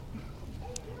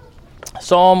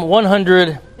Psalm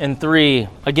 103.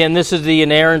 Again, this is the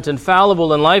inerrant,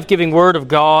 infallible, and life-giving Word of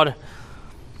God.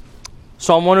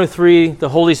 Psalm 103, the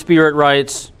Holy Spirit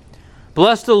writes,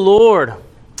 "Bless the Lord,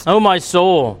 O my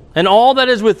soul, and all that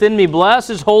is within me, bless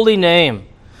His holy name.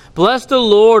 Bless the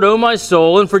Lord, O my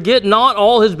soul, and forget not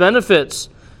all His benefits,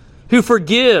 who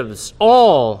forgives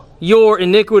all your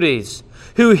iniquities,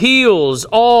 who heals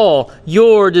all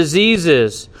your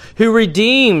diseases, who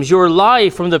redeems your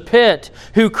life from the pit,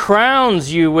 who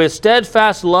crowns you with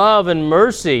steadfast love and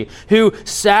mercy, who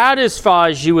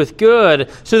satisfies you with good,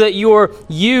 so that your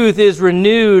youth is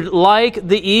renewed like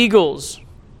the eagles.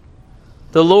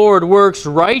 The Lord works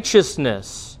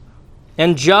righteousness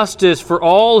and justice for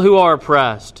all who are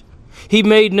oppressed. He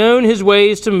made known His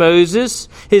ways to Moses,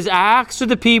 His acts to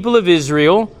the people of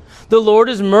Israel. The Lord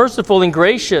is merciful and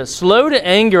gracious, slow to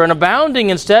anger, and abounding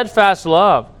in steadfast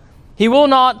love. He will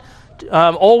not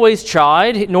always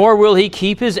chide, nor will He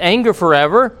keep His anger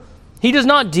forever. He does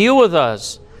not deal with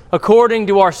us according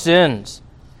to our sins,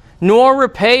 nor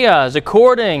repay us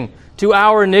according to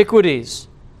our iniquities.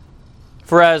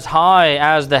 For as high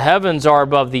as the heavens are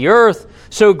above the earth,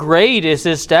 so great is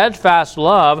His steadfast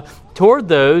love toward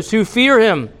those who fear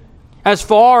Him. As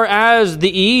far as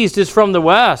the east is from the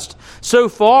west, so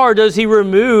far does He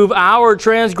remove our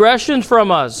transgressions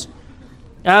from us.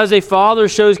 As a father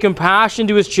shows compassion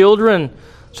to his children,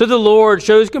 so the Lord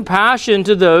shows compassion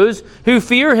to those who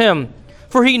fear Him.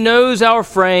 For He knows our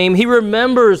frame. He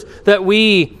remembers that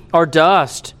we are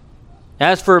dust.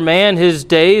 As for man, his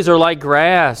days are like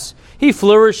grass. He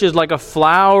flourishes like a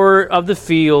flower of the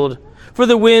field. For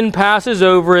the wind passes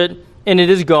over it, and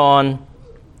it is gone,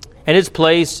 and its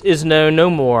place is known no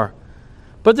more.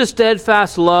 But the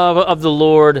steadfast love of the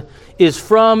Lord is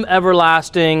from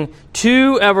everlasting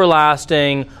to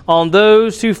everlasting on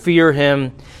those who fear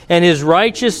Him, and His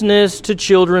righteousness to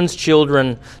children's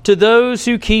children, to those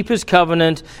who keep His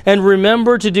covenant and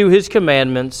remember to do His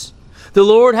commandments. The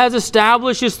Lord has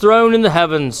established His throne in the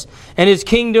heavens, and His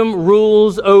kingdom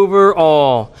rules over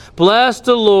all. Bless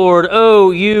the Lord,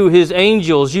 O you, His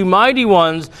angels, you mighty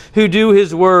ones who do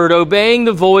His word, obeying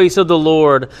the voice of the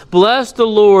Lord. Bless the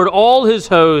Lord, all His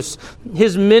hosts,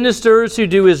 His ministers who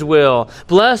do His will.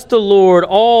 Bless the Lord,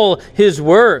 all His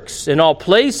works, in all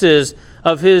places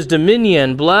of His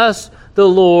dominion. Bless the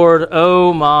Lord,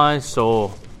 O my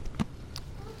soul."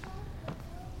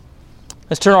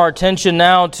 Let's turn our attention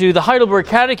now to the Heidelberg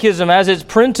Catechism as it's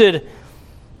printed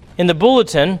in the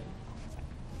bulletin.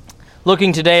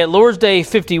 Looking today at Lord's Day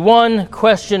 51,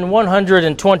 question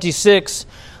 126.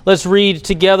 Let's read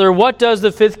together. What does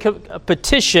the fifth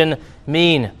petition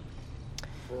mean?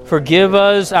 Forgive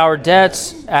us our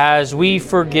debts as we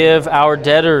forgive our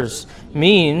debtors.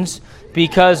 Means,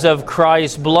 because of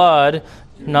Christ's blood,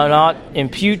 not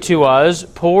impute to us,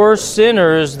 poor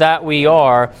sinners that we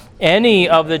are, any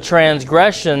of the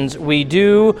transgressions we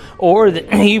do or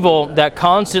the evil that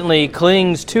constantly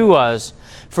clings to us.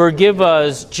 Forgive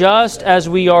us just as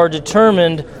we are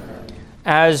determined,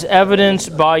 as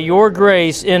evidenced by your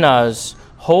grace in us,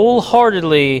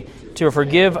 wholeheartedly to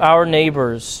forgive our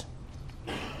neighbors.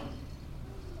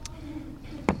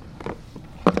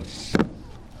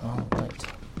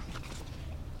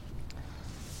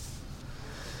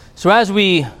 So as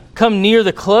we come near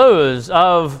the close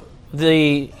of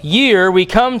the year, we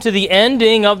come to the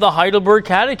ending of the Heidelberg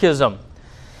Catechism.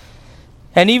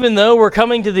 And even though we're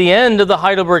coming to the end of the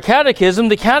Heidelberg Catechism,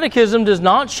 the Catechism does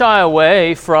not shy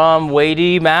away from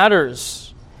weighty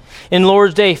matters. In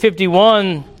Lord's Day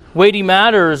 51, weighty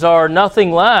matters are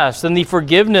nothing less than the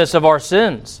forgiveness of our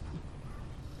sins.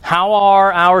 How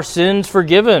are our sins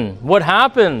forgiven? What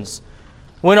happens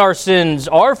when our sins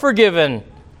are forgiven?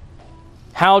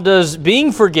 How does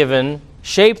being forgiven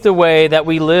shape the way that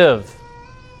we live?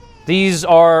 These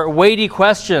are weighty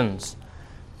questions.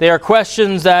 They are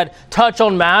questions that touch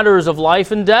on matters of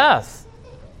life and death.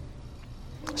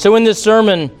 So in this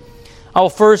sermon, I'll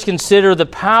first consider the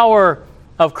power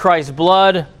of Christ's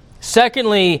blood.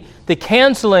 Secondly, the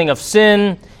canceling of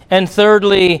sin. And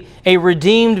thirdly, a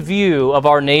redeemed view of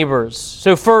our neighbors.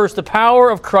 So first, the power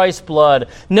of Christ's blood.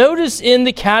 Notice in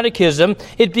the Catechism,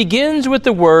 it begins with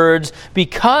the words,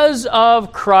 because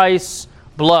of Christ's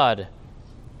blood.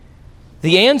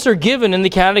 The answer given in the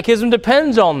Catechism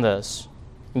depends on this.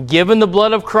 Given the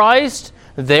blood of Christ,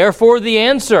 therefore the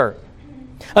answer.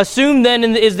 Assumed then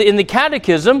in the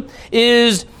Catechism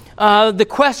is the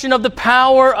question of the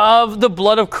power of the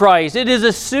blood of Christ. It is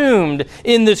assumed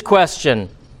in this question.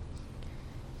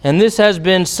 And this has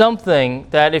been something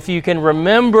that, if you can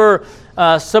remember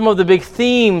some of the big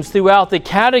themes throughout the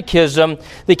Catechism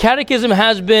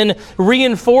has been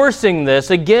reinforcing this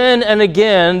again and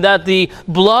again, that the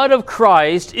blood of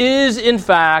Christ is in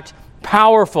fact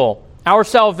powerful. Our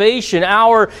salvation,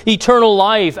 our eternal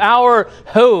life, our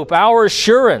hope, our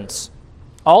assurance,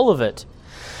 all of it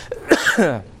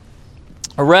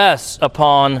rests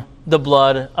upon the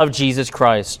blood of Jesus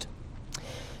Christ.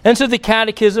 And so the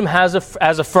Catechism has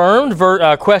affirmed,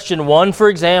 question 1, for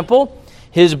example,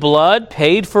 His blood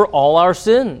paid for all our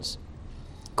sins.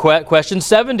 Question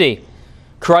 70,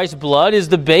 Christ's blood is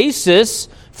the basis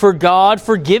for God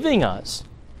forgiving us.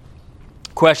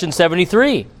 Question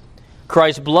 73,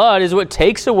 Christ's blood is what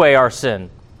takes away our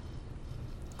sin.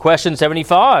 Question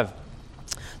 75,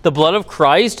 the blood of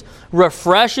Christ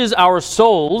refreshes our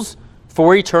souls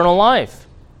for eternal life.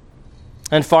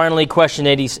 And finally, question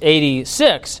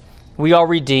 86, we are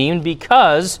redeemed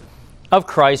because of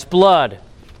Christ's blood.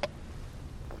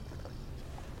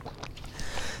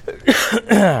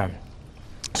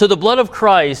 So the blood of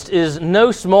Christ is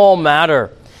no small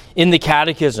matter in the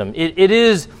Catechism. It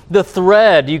is the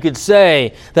thread, you could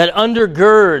say, that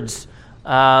undergirds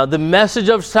the message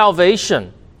of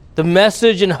salvation, the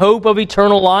message and hope of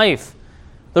eternal life.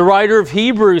 The writer of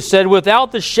Hebrews said,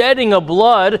 without the shedding of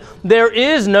blood, there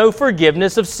is no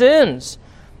forgiveness of sins.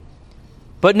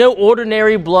 But no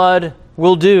ordinary blood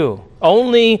will do.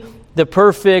 Only the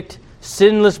perfect,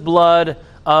 sinless blood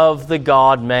of the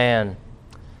God-man.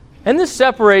 And this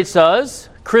separates us,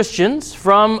 Christians,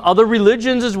 from other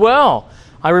religions as well.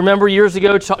 I remember years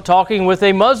ago talking with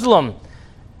a Muslim,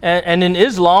 and in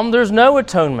Islam there's no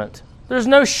atonement. There's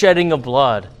no shedding of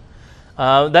blood.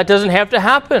 That doesn't have to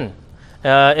happen.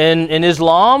 In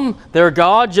Islam, their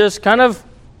God just kind of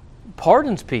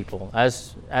pardons people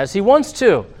as He wants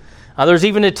to. There's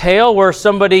even a tale where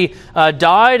somebody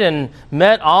died and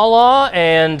met Allah,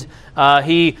 and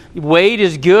he weighed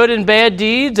his good and bad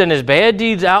deeds, and his bad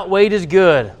deeds outweighed his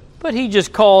good. But He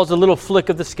just calls a little flick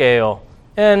of the scale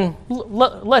and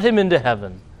let him into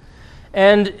heaven.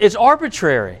 And it's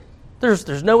arbitrary.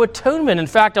 There's no atonement. In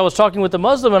fact, I was talking with a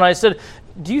Muslim, and I said,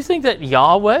 do you think that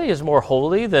Yahweh is more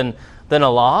holy than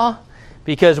Allah?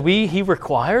 Because He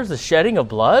requires the shedding of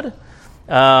blood?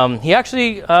 He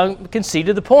actually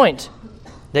conceded the point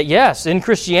that yes, in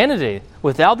Christianity,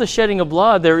 without the shedding of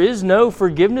blood, there is no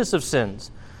forgiveness of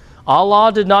sins.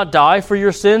 Allah did not die for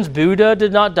your sins. Buddha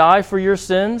did not die for your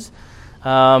sins.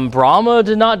 Brahma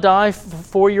did not die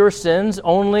for your sins.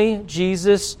 Only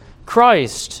Jesus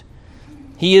Christ.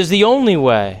 He is the only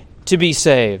way to be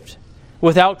saved.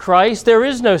 Without Christ, there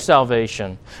is no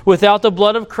salvation. Without the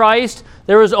blood of Christ,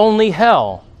 there is only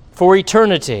hell for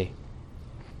eternity.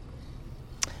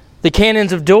 The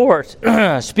canons of Dort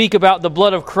speak about the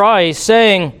blood of Christ,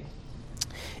 saying,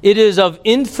 it is of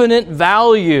infinite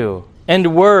value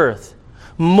and worth,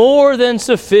 more than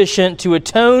sufficient to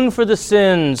atone for the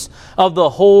sins of the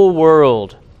whole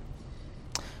world.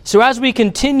 So as we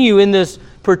continue in this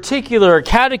particular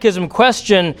catechism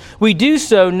question, we do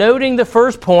so noting the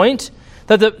first point,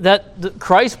 that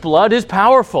Christ's blood is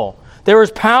powerful. There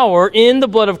is power in the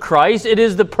blood of Christ. It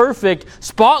is the perfect,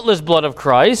 spotless blood of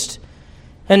Christ.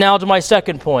 And now to my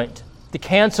second point, the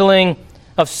canceling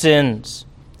of sins.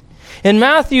 In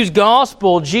Matthew's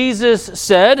Gospel, Jesus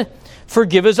said,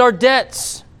 forgive us our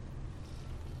debts.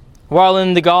 While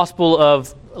in the Gospel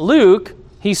of Luke,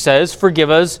 He says, forgive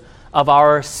us of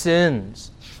our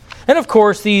sins. And of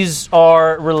course, these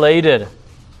are related.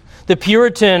 The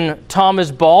Puritan Thomas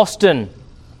Boston,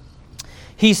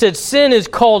 he said, sin is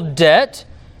called debt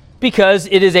because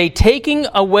it is a taking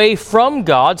away from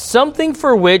God something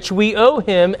for which we owe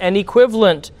Him an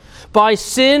equivalent. By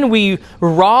sin, we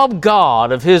rob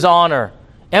God of His honor.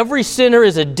 Every sinner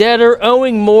is a debtor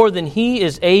owing more than he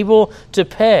is able to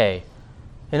pay.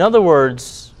 In other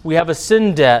words, we have a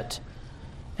sin debt.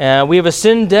 We have a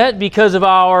sin debt because of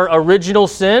our original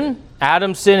sin.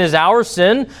 Adam's sin is our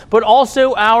sin, but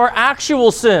also our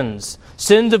actual sins.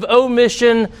 Sins of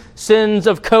omission, sins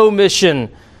of commission.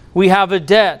 We have a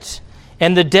debt,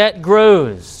 and the debt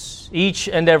grows each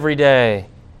and every day.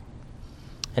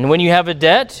 And when you have a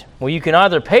debt, well, you can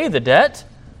either pay the debt,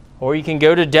 or you can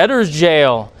go to debtor's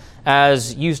jail,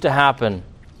 as used to happen.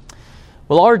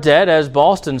 Well, our debt, as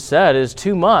Boston said, is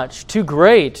too much, too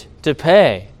great to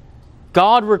pay.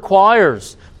 God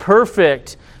requires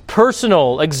perfect,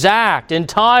 personal, exact,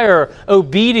 entire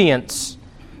obedience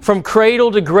from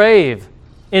cradle to grave,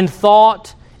 in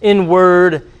thought, in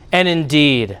word, and in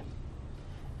deed.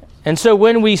 And so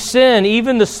when we sin,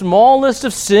 even the smallest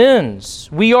of sins,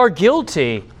 we are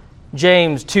guilty,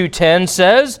 James 2:10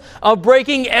 says, of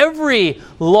breaking every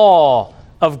law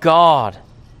of God.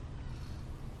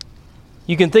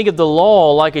 You can think of the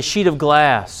law like a sheet of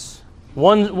glass.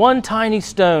 One tiny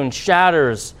stone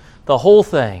shatters the whole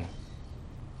thing.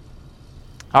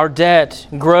 Our debt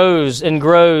grows and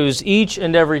grows each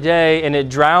and every day, and it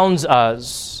drowns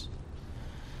us.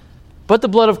 But the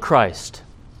blood of Christ.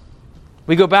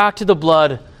 We go back to the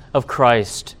blood of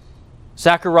Christ.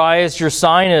 Zacharias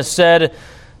Ursinus said,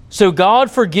 "So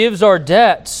God forgives our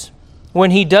debts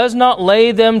when He does not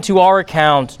lay them to our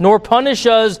account, nor punish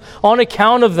us on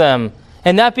account of them,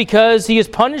 and that because He has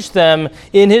punished them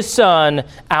in His Son,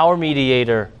 our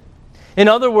mediator." In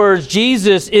other words,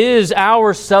 Jesus is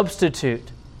our substitute.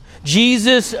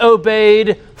 Jesus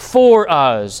obeyed for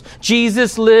us.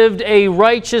 Jesus lived a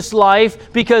righteous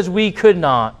life because we could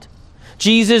not.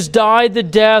 Jesus died the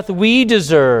death we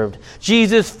deserved.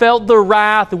 Jesus felt the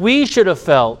wrath we should have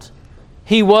felt.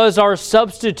 He was our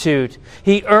substitute.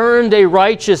 He earned a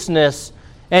righteousness,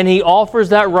 and He offers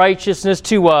that righteousness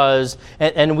to us,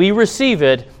 and we receive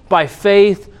it by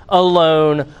faith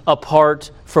alone, apart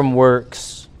from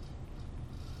works.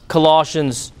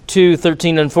 Colossians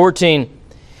 2:13 and 14.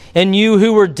 "And you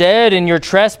who were dead in your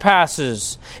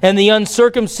trespasses and the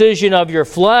uncircumcision of your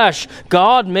flesh,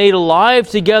 God made alive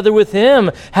together with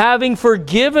Him, having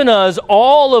forgiven us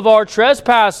all of our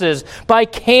trespasses by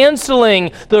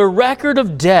canceling the record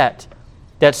of debt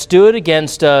that stood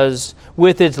against us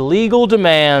with its legal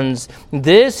demands.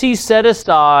 This He set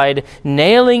aside,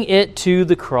 nailing it to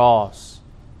the cross."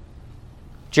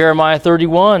 Jeremiah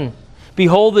 31.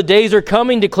 "Behold, the days are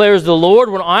coming, declares the Lord,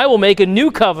 when I will make a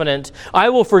new covenant. I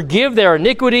will forgive their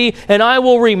iniquity, and I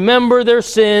will remember their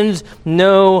sins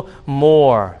no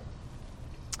more."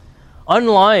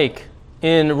 Unlike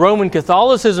in Roman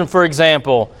Catholicism, for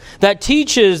example, that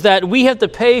teaches that we have to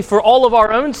pay for all of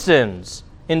our own sins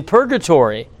in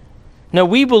purgatory. No,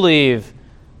 we believe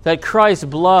that Christ's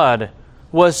blood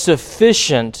was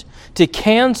sufficient to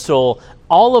cancel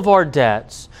all of our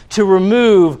debts, to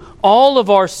remove all of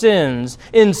our sins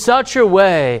in such a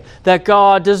way that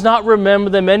God does not remember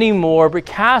them anymore, but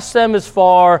casts them as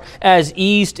far as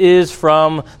east is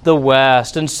from the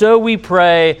west. And so we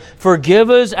pray, forgive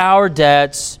us our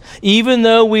debts, even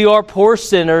though we are poor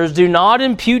sinners. Do not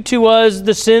impute to us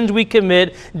the sins we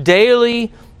commit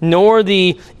daily, nor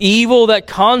the evil that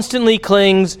constantly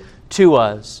clings to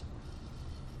us.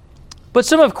 But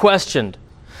some have questioned.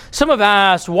 Some have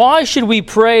asked, why should we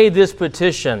pray this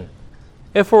petition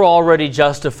if we're already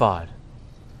justified?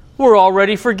 We're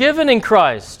already forgiven in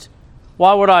Christ.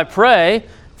 Why would I pray,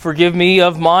 forgive me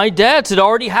of my debts? It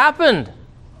already happened.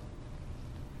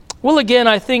 Well, again,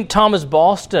 I think Thomas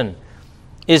Boston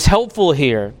is helpful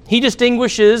here. He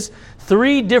distinguishes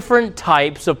three different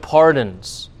types of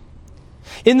pardons.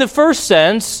 In the first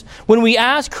sense, when we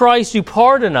ask Christ to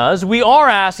pardon us, we are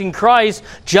asking Christ,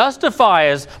 justify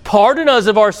us, pardon us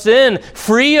of our sin,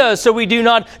 free us so we do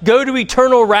not go to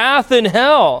eternal wrath in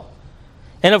hell.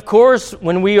 And of course,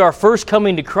 when we are first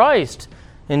coming to Christ,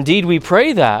 indeed we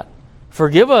pray that,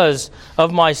 forgive us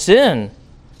of my sin.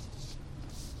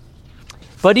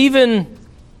 But even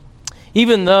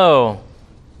though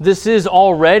this is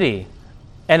already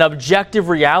an objective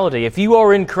reality, if you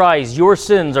are in Christ, your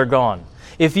sins are gone.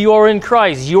 If you are in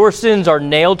Christ, your sins are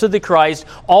nailed to the Christ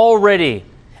already.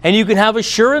 And you can have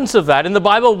assurance of that. And the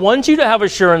Bible wants you to have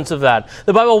assurance of that.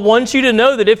 The Bible wants you to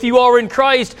know that if you are in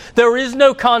Christ, there is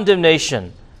no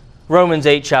condemnation. Romans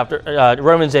 8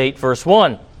 verse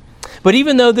 1. But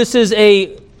even though this is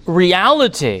a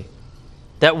reality,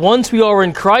 that once we are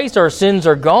in Christ, our sins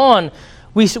are gone,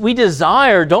 we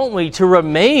desire, don't we, to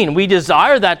remain. We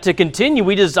desire that to continue.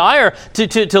 We desire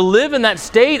to live in that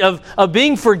state of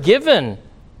being forgiven.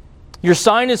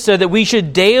 Ursinus said that we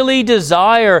should daily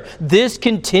desire this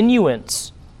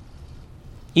continuance.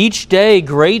 Each day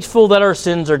grateful that our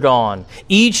sins are gone.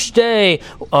 Each day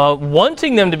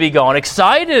wanting them to be gone,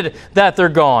 excited that they're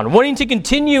gone, wanting to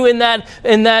continue in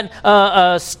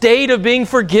that state of being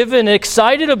forgiven,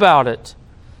 excited about it.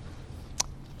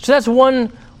 So that's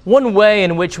one way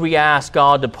in which we ask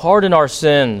God to pardon our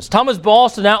sins. Thomas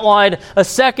Boston outlined a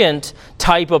second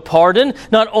type of pardon.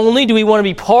 Not only do we want to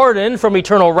be pardoned from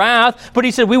eternal wrath, but he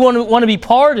said we want to be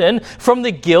pardoned from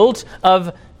the guilt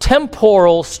of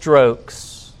temporal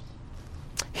strokes.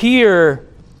 Here,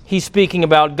 he's speaking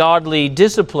about godly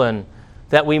discipline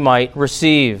that we might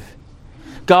receive.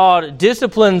 God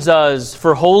disciplines us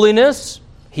for holiness,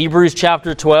 Hebrews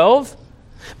chapter 12.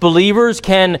 Believers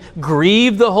can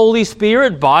grieve the Holy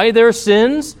Spirit by their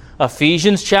sins,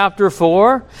 Ephesians chapter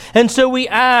 4. And so we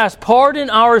ask, pardon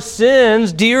our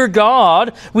sins, dear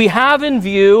God. We have in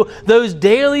view those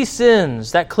daily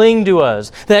sins that cling to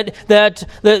us,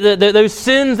 those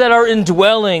sins that are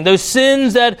indwelling, those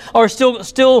sins that are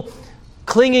still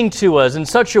clinging to us in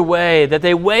such a way that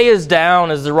they weigh us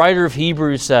down, as the writer of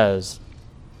Hebrews says.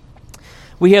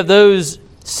 We have those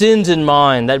sins in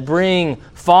mind that bring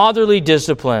fatherly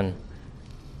discipline.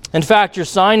 In fact,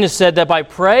 Ursinus said that by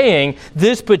praying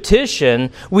this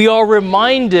petition, we are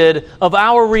reminded of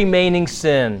our remaining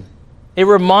sin. It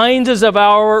reminds us of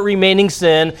our remaining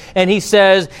sin, and he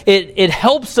says it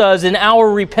helps us in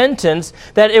our repentance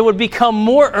that it would become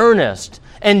more earnest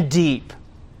and deep.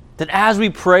 That as we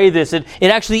pray this, it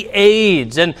actually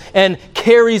aids and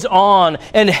carries on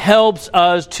and helps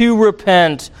us to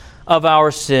repent of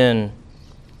our sin.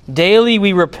 Daily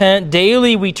we repent,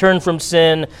 daily we turn from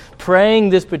sin. Praying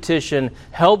this petition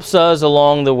helps us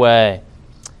along the way.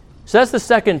 So that's the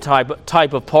second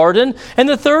type of pardon. And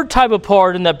the third type of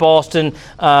pardon that Boston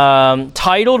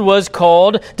titled was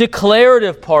called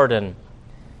declarative pardon.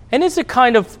 And it's a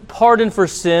kind of pardon for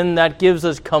sin that gives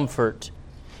us comfort.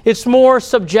 It's more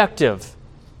subjective.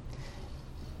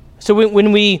 So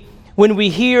when we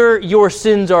hear your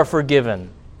sins are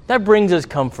forgiven, that brings us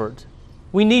comfort.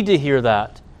 We need to hear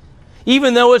that.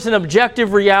 Even though it's an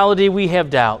objective reality, we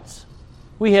have doubts.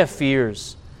 We have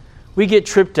fears. We get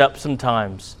tripped up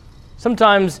sometimes.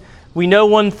 Sometimes we know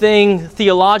one thing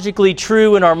theologically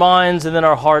true in our minds, and then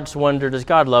our hearts wonder, does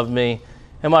God love me?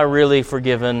 Am I really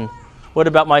forgiven? What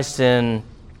about my sin?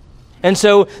 And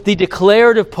so the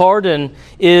declarative pardon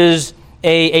is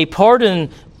a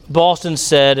pardon, Boston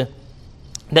said,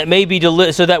 that may be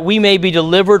so that we may be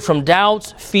delivered from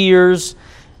doubts, fears,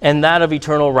 and that of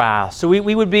eternal wrath. So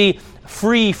we would be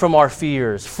free from our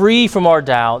fears, free from our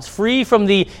doubts, free from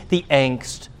the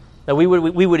angst. That we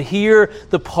would hear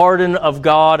the pardon of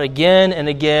God again and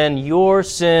again. Your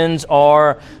sins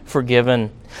are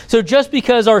forgiven. So just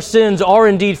because our sins are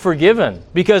indeed forgiven,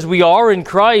 because we are in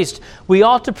Christ, we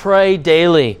ought to pray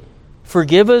daily,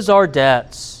 forgive us our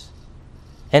debts.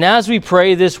 And as we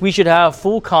pray this, we should have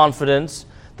full confidence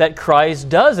that Christ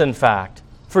does, in fact,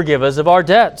 forgive us of our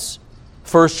debts.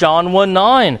 1 John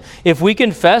 1:9, if we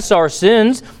confess our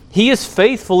sins, He is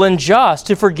faithful and just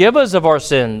to forgive us of our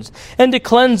sins and to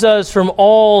cleanse us from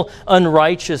all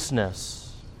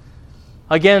unrighteousness.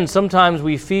 Again, sometimes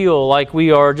we feel like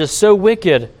we are just so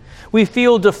wicked. We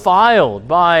feel defiled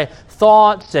by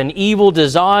thoughts and evil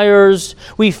desires.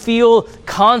 We feel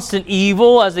constant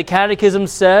evil, as the Catechism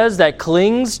says, that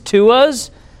clings to us.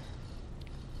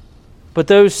 But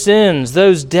those sins,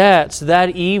 those debts,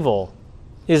 that evil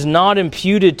is not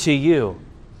imputed to you.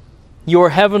 Your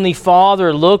Heavenly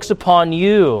Father looks upon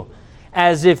you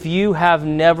as if you have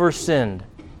never sinned.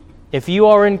 If you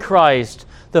are in Christ,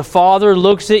 the Father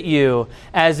looks at you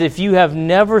as if you have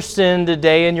never sinned a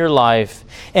day in your life,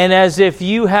 and as if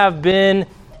you have been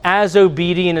as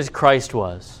obedient as Christ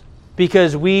was,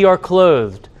 because we are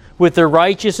clothed with the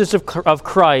righteousness of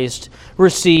Christ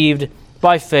received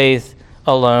by faith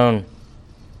alone.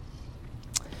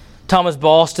 Thomas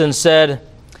Boston said,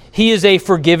 He is a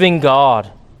forgiving God.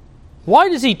 Why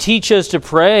does He teach us to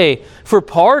pray for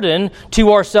pardon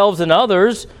to ourselves and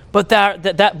others, but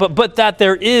that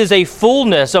there is a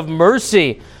fullness of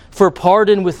mercy for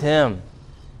pardon with Him?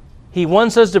 He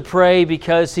wants us to pray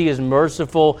because He is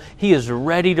merciful. He is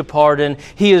ready to pardon.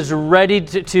 He is ready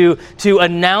to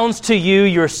announce to you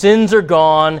your sins are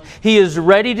gone. He is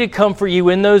ready to comfort you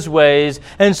in those ways.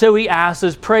 And so He asks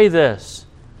us, pray this.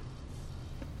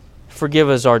 Forgive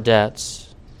us our debts.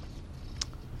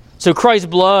 So Christ's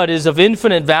blood is of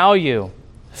infinite value,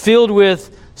 filled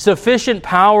with sufficient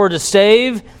power to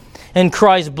save, and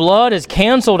Christ's blood has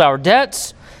canceled our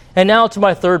debts. And now to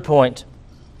my third point.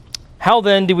 How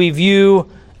then do we view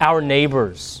our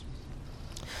neighbors?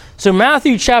 So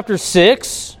Matthew chapter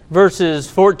 6, verses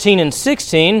 14 and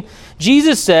 16,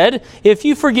 Jesus said, if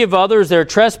you forgive others their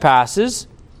trespasses,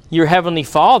 your heavenly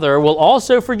Father will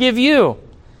also forgive you.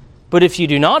 But if you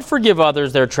do not forgive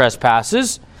others their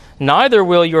trespasses, neither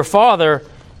will your Father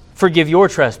forgive your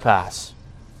trespass.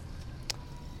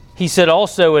 He said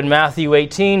also in Matthew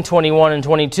 18, 21 and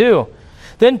 22,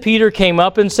 then Peter came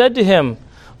up and said to Him,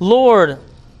 Lord,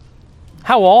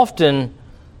 how often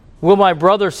will my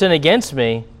brother sin against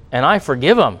me, and I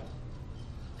forgive him?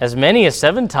 As many as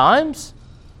 7 times?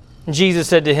 And Jesus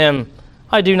said to him,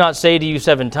 I do not say to you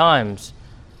 7 times,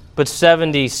 but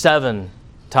 77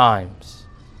 times.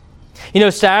 You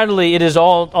know, sadly, it is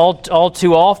all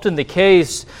too often the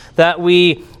case that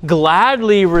we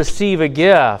gladly receive a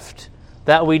gift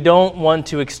that we don't want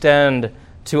to extend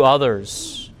to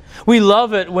others. We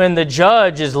love it when the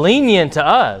judge is lenient to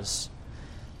us,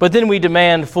 but then we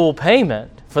demand full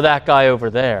payment for that guy over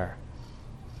there.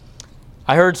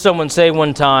 I heard someone say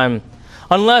one time,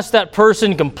 unless that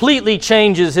person completely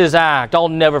changes his act, I'll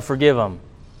never forgive him.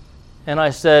 And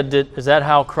I said, is that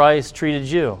how Christ treated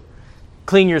you?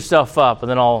 Clean yourself up and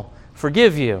then I'll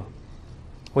forgive you.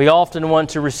 We often want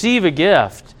to receive a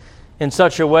gift in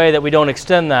such a way that we don't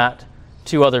extend that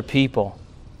to other people.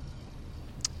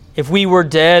 If we were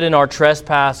dead in our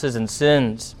trespasses and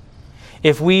sins,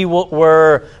 if we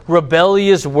were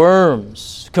rebellious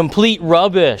worms, complete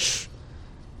rubbish,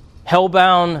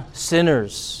 hell-bound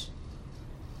sinners,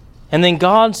 and then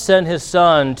God sent His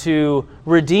Son to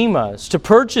redeem us, to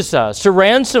purchase us, to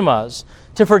ransom us,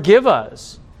 to forgive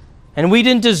us, and we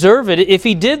didn't deserve it. If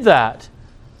He did that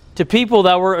to people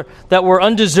that were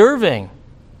undeserving,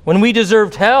 when we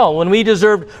deserved hell, when we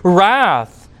deserved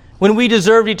wrath, when we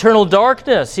deserved eternal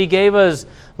darkness, He gave us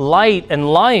light and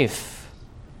life.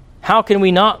 How can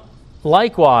we not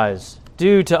likewise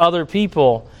do to other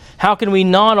people? How can we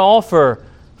not offer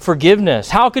forgiveness?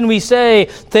 How can we say,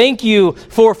 thank you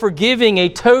for forgiving a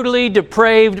totally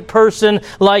depraved person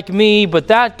like me, but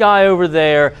that guy over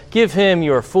there, give him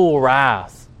your full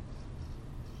wrath?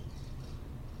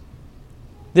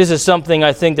 This is something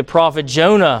I think the prophet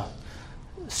Jonah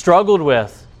struggled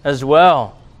with as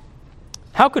well.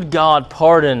 How could God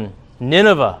pardon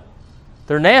Nineveh?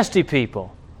 They're nasty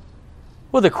people.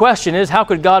 Well, the question is, how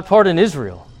could God pardon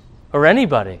Israel? Or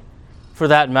anybody, for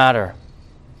that matter?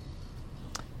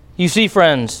 You see,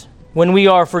 friends, when we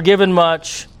are forgiven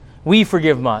much, we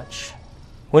forgive much.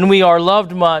 When we are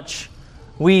loved much,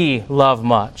 we love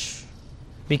much.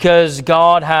 Because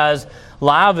God has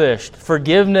lavished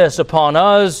forgiveness upon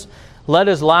us, let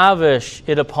us lavish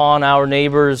it upon our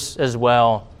neighbors as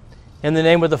well. In the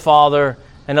name of the Father,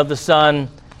 and of the Son,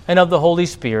 and of the Holy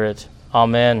Spirit.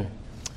 Amen.